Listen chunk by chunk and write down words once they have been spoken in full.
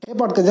Hey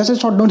podcast, just a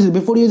short notice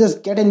before you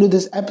just get into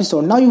this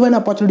episode. Now you have an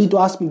opportunity to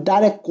ask me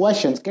direct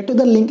questions. Get to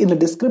the link in the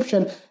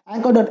description,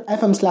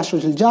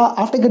 anchor.fm/socialja.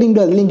 After getting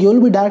to the link, you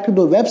will be directed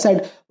to a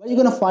website where you're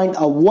going to find a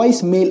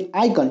voicemail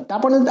icon.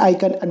 Tap on that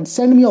icon and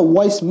send me a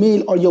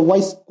voicemail or your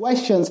voice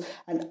questions,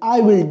 and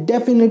I will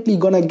definitely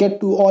going to get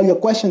to all your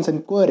questions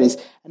and queries.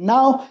 And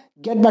now,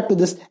 get back to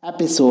this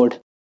episode.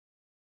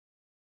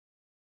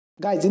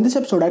 Guys, in this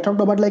episode, I talked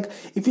about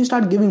if you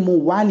start giving more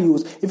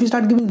values, if you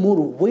start giving more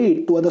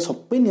weight to others'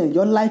 opinion,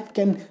 your life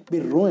can be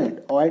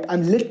ruined. Alright,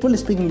 and literally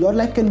speaking, your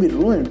life can be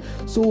ruined.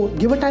 So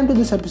give a time to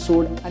this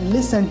episode and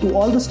listen to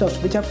all the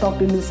stuff which I've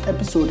talked in this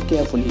episode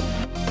carefully.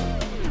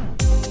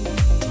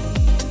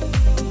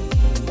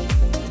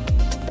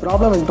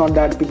 Problem is not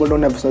that people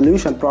don't have a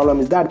solution. Problem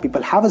is that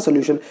people have a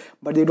solution,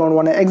 but they don't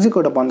want to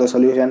execute upon the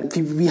solution.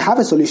 If we have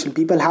a solution,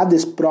 people have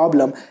this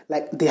problem,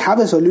 like they have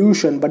a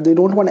solution, but they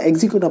don't want to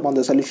execute upon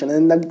the solution.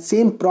 And that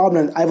same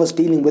problem I was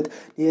dealing with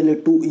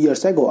nearly 2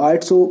 years ago.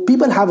 Alright, so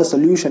people have a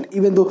solution,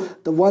 even though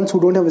the ones who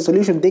don't have a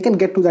solution, they can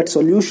get to that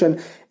solution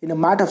in a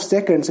matter of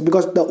seconds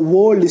because the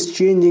world is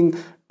changing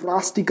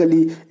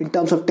drastically in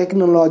terms of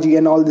technology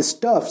and all this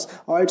stuffs.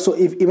 Alright, so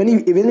even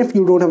if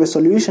you don't have a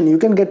solution, you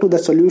can get to the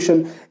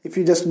solution if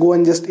you just go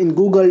and just in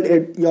Google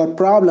your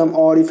problem,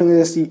 or if you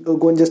just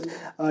go and just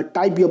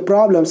type your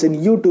problems in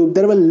YouTube.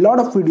 There are a lot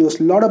of videos,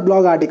 a lot of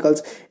blog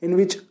articles in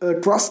which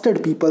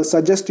trusted people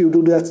suggest you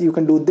do this, you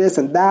can do this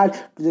and that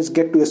to just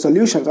get to a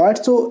solution.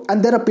 Alright, so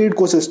and there are paid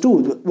courses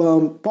too,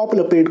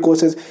 popular paid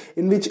courses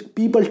in which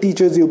people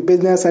teaches you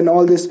business and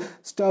all this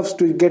stuffs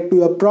to get to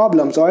your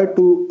problems, or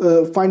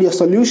to find your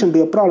solution to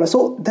your problem.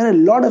 So there are a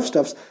lot of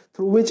stuffs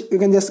through which you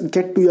can just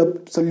get to your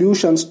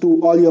solutions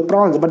to all your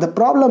problems. But the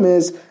problem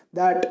is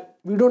that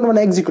we don't want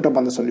to execute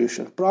upon the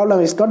solution. Problem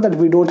is not that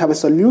we don't have a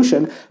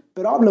solution.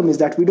 Problem is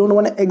that we don't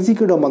want to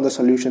execute upon the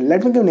solution.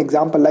 Let me give an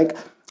example.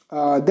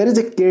 There is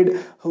a kid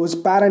whose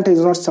parent is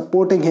not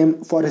supporting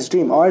him for his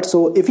dream. Alright,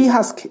 so if he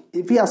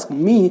asks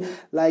me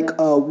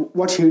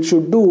what he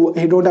should do,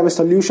 he don't have a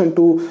solution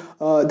to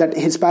that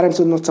his parents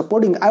are not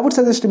supporting. I would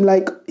suggest him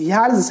he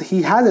has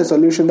a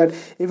solution that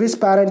if his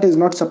parent is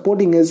not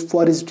supporting his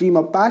for his dream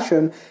or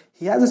passion,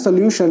 he has a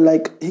solution.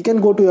 He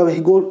can go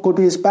to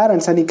his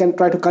parents and he can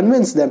try to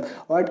convince them.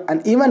 Right?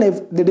 And even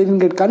if they didn't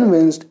get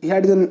convinced, he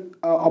had an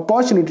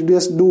opportunity to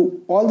just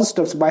do all the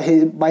steps by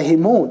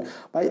own.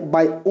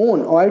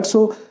 Alright,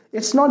 so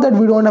it's not that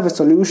we don't have a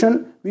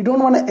solution. We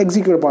don't want to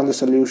execute upon the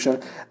solution.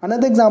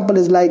 Another example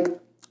is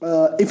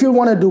if you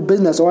want to do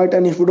business, alright,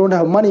 and if you don't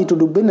have money to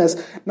do business,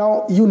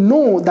 now you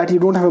know that you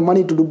don't have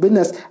money to do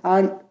business,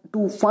 and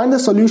to find the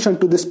solution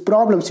to this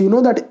problem, so you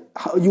know that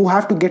you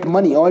have to get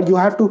money, or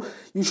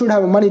you should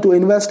have money to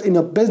invest in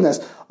your business.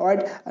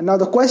 Alright, and now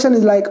the question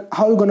is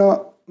how you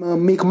gonna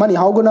make money,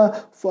 how you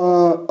gonna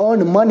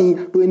earn money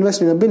to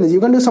invest in a business.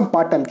 You can do some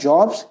part-time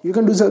jobs, you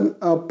can do some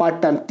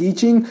part-time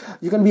teaching,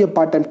 you can be a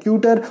part-time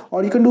tutor,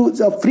 or you can do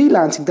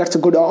freelancing. That's a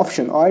good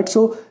option. Alright,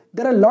 so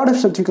there are a lot of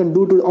stuff you can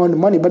do to earn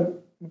money, but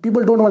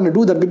people don't want to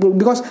do that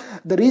because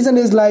the reason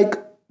is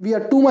we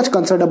are too much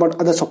concerned about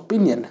others'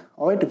 opinion.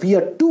 Alright, we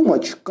are too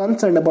much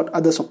concerned about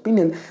others'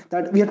 opinion,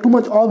 that we are too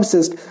much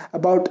obsessed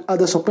about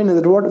others' opinion,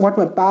 that what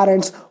my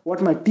parents,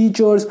 what my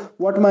teachers,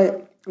 what my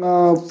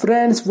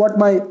friends, what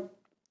my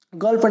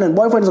girlfriend and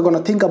boyfriends are going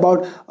to think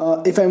about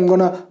if I'm going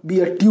to be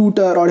a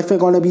tutor, or if I'm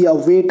going to be a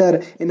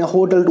waiter in a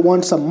hotel to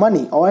want some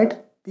money. Alright,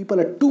 people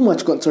are too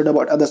much concerned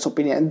about others'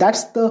 opinion, and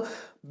that's the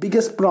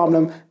biggest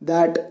problem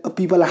that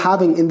people are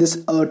having in this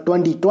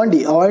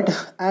 2020. Alright,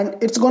 and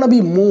it's gonna be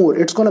more.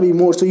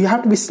 So you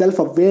have to be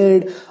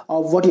self-aware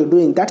of what you're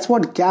doing. That's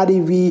what Gary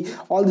Vee,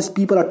 all these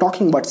people are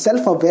talking about.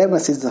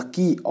 Self-awareness is the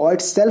key.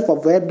 Alright,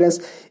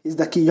 self-awareness is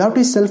the key. You have to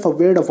be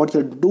self-aware of what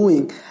you're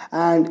doing,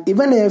 and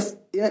even if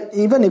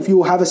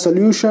you have a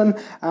solution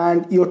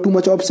and you're too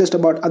much obsessed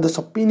about others'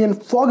 opinion,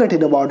 forget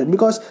it about it,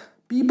 because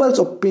people's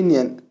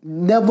opinion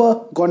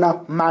never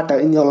gonna matter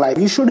in your life.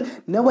 You should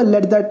never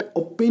let that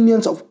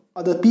opinions of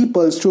other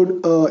people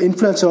should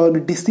influence your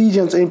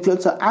decisions or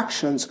influence your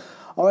actions.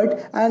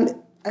 Alright, and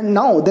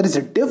now there is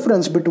a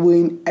difference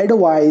between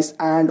advice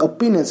and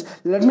opinions.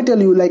 Let me tell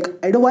you,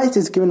 advice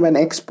is given by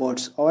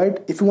experts.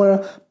 Alright, if you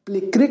want to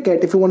play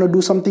cricket, if you want to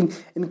do something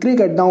in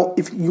cricket, now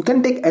if you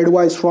can take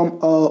advice from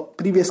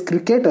previous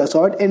cricketers,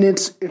 alright, and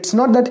it's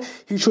not that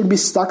he should be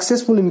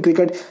successful in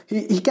cricket.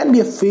 He can be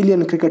a failure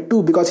in cricket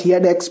too, because he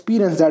had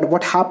experience that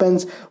what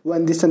happens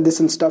when this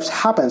and stuff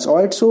happens.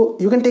 Alright, so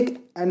you can take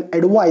an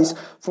advice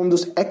from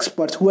those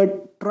experts who have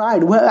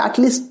at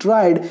least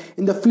tried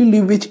in the field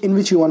in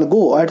which you want to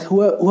go, or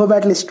who have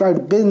at least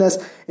tried business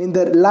in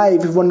their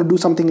life if you want to do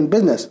something in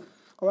business.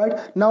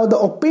 Alright, now the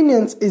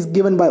opinions is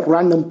given by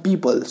random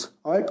peoples.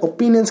 Alright,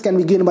 opinions can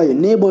be given by your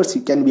neighbors,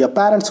 it can be your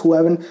parents who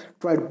haven't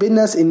tried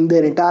business in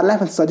their entire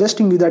life and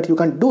suggesting you that you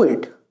can't do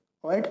it.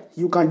 Alright,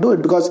 you can't do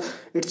it because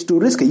it's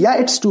too risky. Yeah,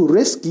 it's too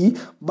risky,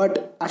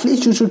 but at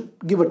least you should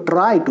give a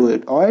try to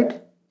it.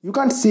 Alright, you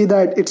can't say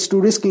that it's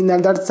too risky and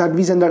that's that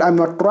reason that I'm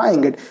not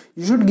trying it.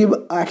 You should give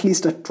at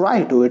least a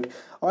try to it.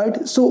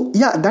 Alright, so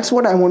yeah, that's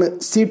what I want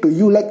to say to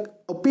you.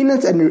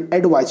 opinions and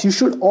advice. You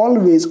should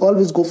always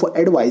go for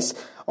advice.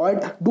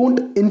 Alright,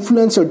 don't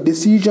influence your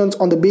decisions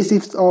on the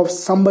basis of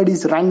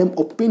somebody's random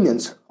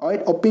opinions.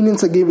 Alright,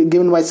 opinions are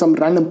given by some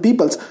random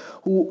peoples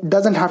who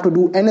doesn't have to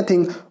do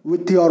anything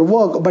with your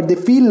work, but they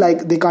feel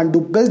like they can't do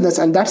business,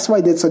 and that's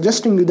why they're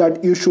suggesting you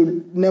that you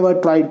should never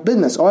try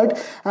business. Alright,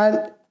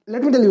 and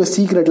let me tell you a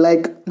secret,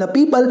 like the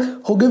people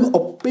who give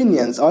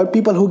opinions, or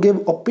people who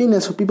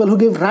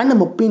give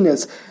random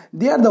opinions,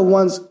 they are the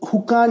ones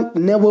who can't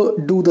never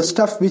do the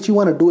stuff which you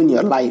want to do in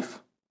your life.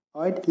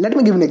 Alright, let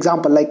me give an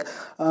example. Like,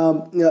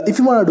 if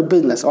you want to do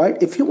business,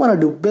 alright, if you want to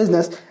do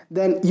business,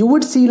 then you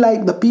would see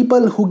like the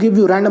people who give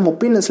you random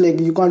opinions, like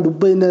you can't do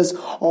business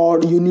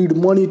or you need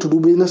money to do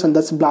business and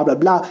that's blah blah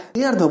blah.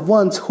 They are the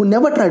ones who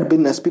never tried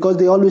business because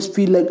they always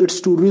feel like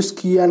it's too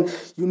risky and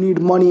you need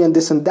money and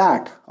this and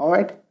that.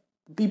 Alright,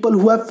 people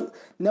who have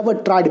never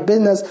tried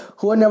business,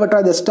 who have never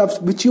tried the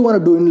stuff which you want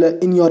to do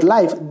in your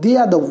life, they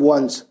are the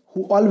ones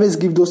who always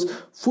give those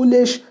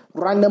foolish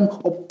random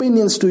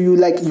opinions to you,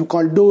 like you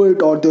can't do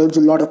it or there's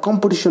a lot of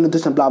competition and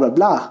this and blah blah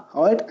blah.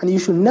 Alright, and you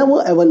should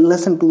never ever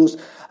listen to those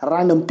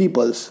random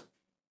peoples.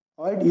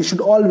 Alright, you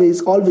should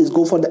always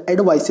go for the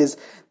advices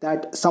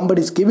that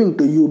somebody's giving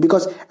to you,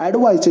 because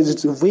advices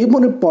is way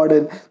more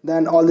important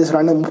than all these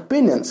random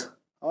opinions.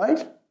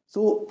 Alright,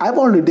 so I've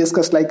already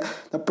discussed, like,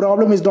 the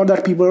problem is not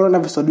that people don't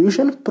have a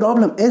solution.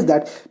 Problem is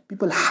that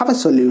people have a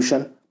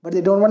solution but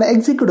they don't want to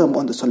execute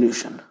upon the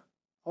solution.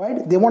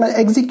 Alright, they don't want to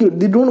execute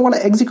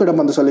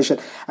upon the solution,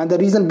 and the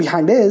reason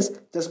behind is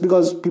just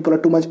because people are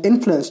too much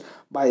influenced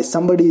by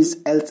somebody's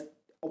else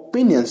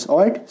opinions.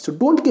 Alright, so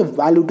don't give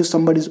value to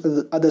somebody's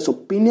other's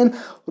opinion,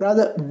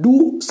 rather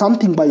do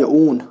something by your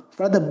own.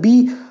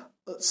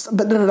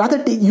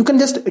 You can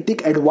just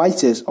take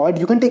advices. Alright,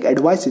 you can take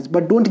advices,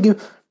 but don't give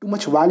too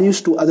much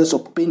values to others'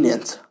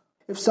 opinions.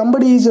 If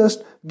somebody is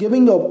just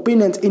giving your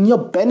opinions in your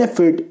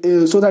benefit,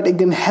 so that it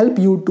can help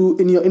you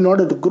in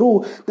order to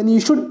grow, then you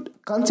should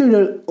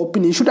consider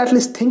opinion. You should at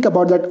least think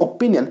about that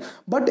opinion.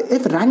 But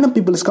if random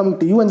people is coming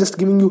to you and just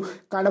giving you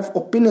kind of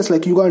opinions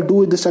like you gotta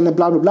do this and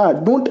blah blah blah,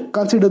 don't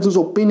consider those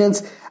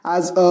opinions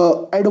as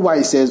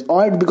advices,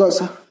 alright,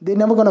 because they're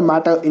never gonna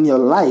matter in your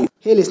life.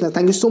 Hey listener,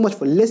 thank you so much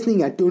for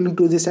listening and tuning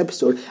to this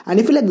episode. And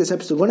if you like this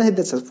episode, go ahead and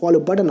hit that follow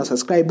button or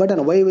subscribe button,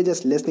 or wherever you're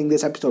just listening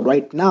this episode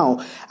right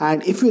now.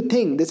 And if you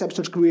think this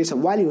episode creates a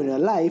value in your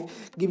life,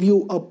 give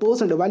you a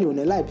percent of value in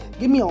your life,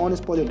 give me an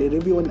honest positive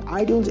review on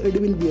iTunes. It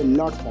will be a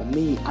lot for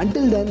me.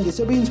 Until then, this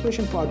will be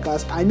Inspiration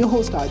Podcast. I'm your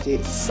host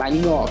RJ,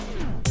 signing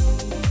off.